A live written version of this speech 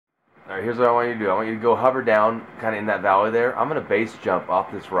Alright, here's what I want you to do. I want you to go hover down, kind of in that valley there. I'm going to base jump off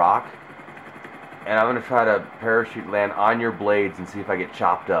this rock, and I'm going to try to parachute land on your blades and see if I get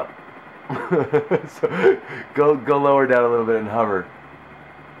chopped up. So go lower down a little bit and hover,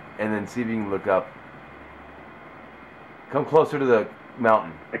 and then see if you can look up. Come closer to the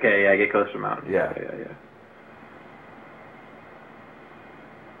mountain. Okay, yeah, get closer to the mountain. Yeah. Yeah.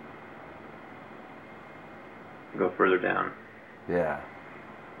 Go further down. Yeah.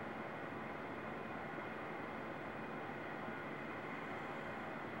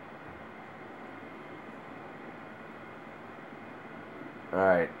 All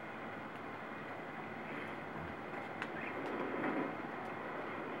right.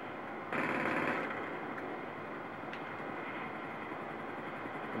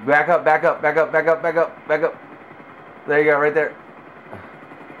 Back up, back up, back up, back up, back up, back up. There you go, right there.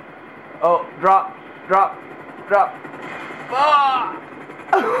 Oh, drop, drop, drop. Ah!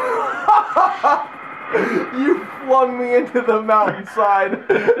 You flung me into the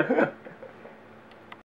mountainside.